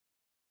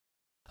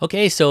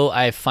Okay, so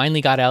I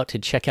finally got out to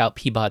check out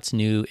Peabot's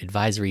new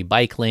advisory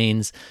bike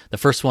lanes. The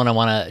first one I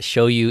want to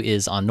show you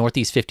is on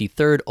Northeast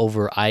 53rd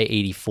over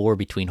I-84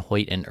 between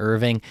Hoyt and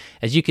Irving.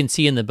 As you can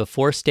see in the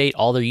before state,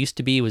 all there used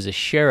to be was a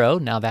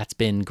Sharrow. Now that's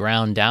been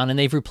ground down and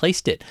they've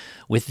replaced it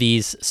with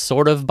these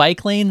sort of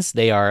bike lanes.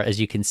 They are, as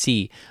you can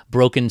see,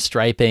 broken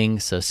striping,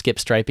 so skip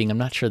striping. I'm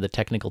not sure the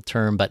technical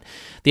term, but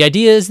the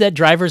idea is that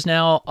drivers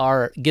now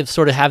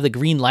have the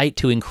green light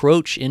to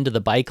encroach into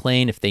the bike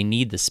lane if they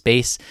need the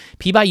space.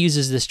 Peabot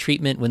uses this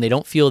treatment when they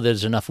don't feel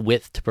there's enough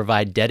width to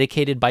provide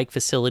dedicated bike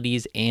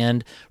facilities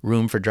and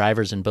room for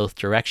drivers in both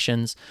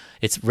directions.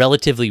 It's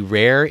relatively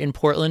rare in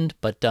Portland,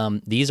 but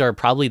these are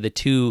probably the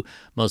two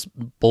most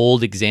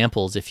bold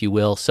examples, if you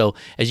will. So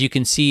as you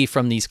can see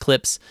from these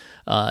clips,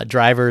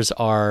 drivers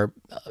are,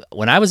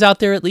 when I was out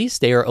there at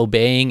least, they are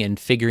obeying and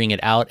figuring it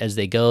out as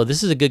they go.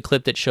 This is a good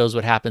clip that shows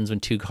what happens when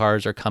two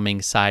cars are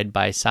coming side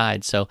by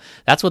side. So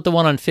that's what the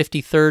one on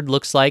 53rd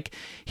looks like.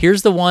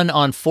 Here's the one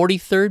on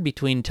 43rd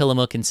between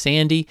Tillamook and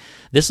Sandy.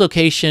 This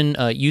location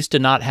used to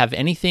not have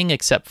anything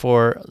except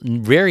for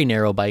very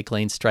narrow bike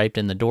lanes striped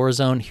in the door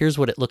zone. Here's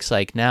what it looks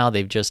like now.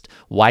 They've just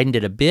widened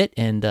it a bit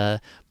and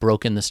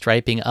broken the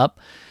striping up.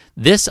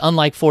 This,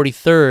 unlike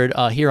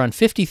 43rd, here on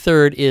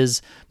 53rd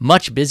is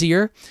much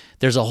busier.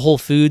 There's a Whole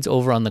Foods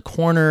over on the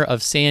corner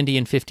of Sandy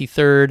and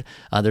 53rd.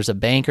 There's a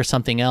bank or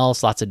something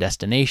else, lots of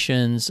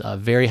destinations,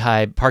 very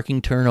high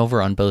parking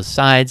turnover on both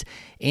sides.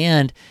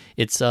 And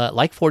it's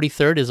like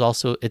 43rd is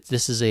also,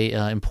 this is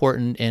a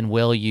important and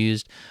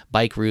well-used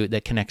bike route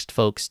that connects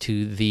folks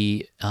to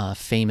the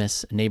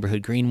famous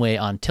neighborhood greenway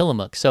on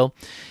Tillamook. So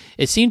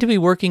it seemed to be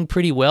working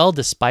pretty well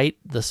despite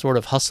the sort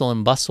of hustle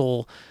and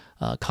bustle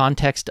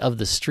context of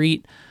the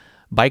street.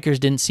 Bikers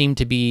didn't seem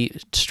to be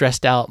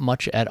stressed out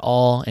much at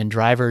all, and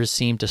drivers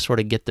seemed to sort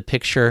of get the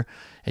picture.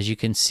 As you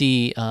can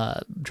see,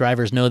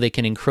 drivers know they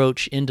can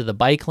encroach into the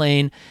bike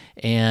lane,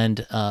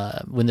 and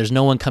when there's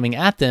no one coming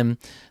at them,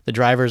 the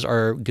drivers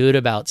are good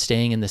about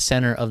staying in the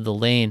center of the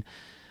lane.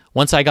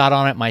 Once I got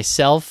on it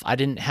myself, I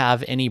didn't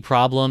have any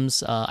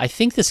problems. I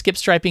think the skip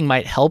striping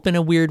might help in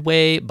a weird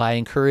way by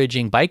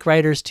encouraging bike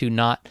riders to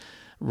not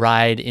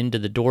ride into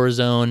the door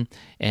zone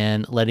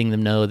and letting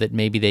them know that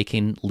maybe they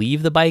can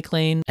leave the bike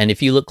lane. And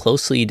if you look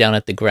closely down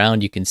at the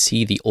ground, you can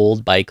see the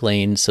old bike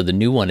lane, so the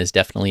new one is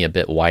definitely a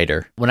bit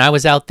wider. When I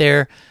was out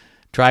there,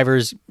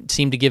 drivers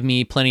seemed to give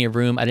me plenty of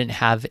room. I didn't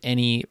have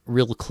any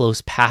real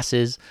close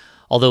passes,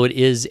 although it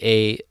is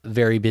a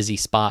very busy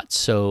spot,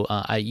 so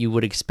you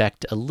would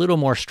expect a little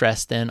more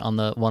stress than on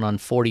the one on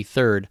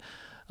 43rd.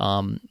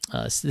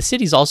 The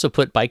city's also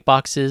put bike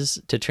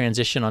boxes to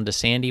transition onto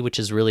Sandy, which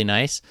is really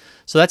nice.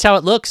 So that's how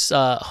it looks.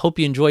 Hope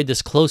you enjoyed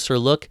this closer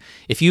look.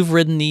 If you've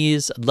ridden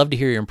these, I'd love to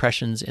hear your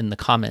impressions in the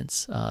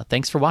comments.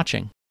 Thanks for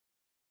watching.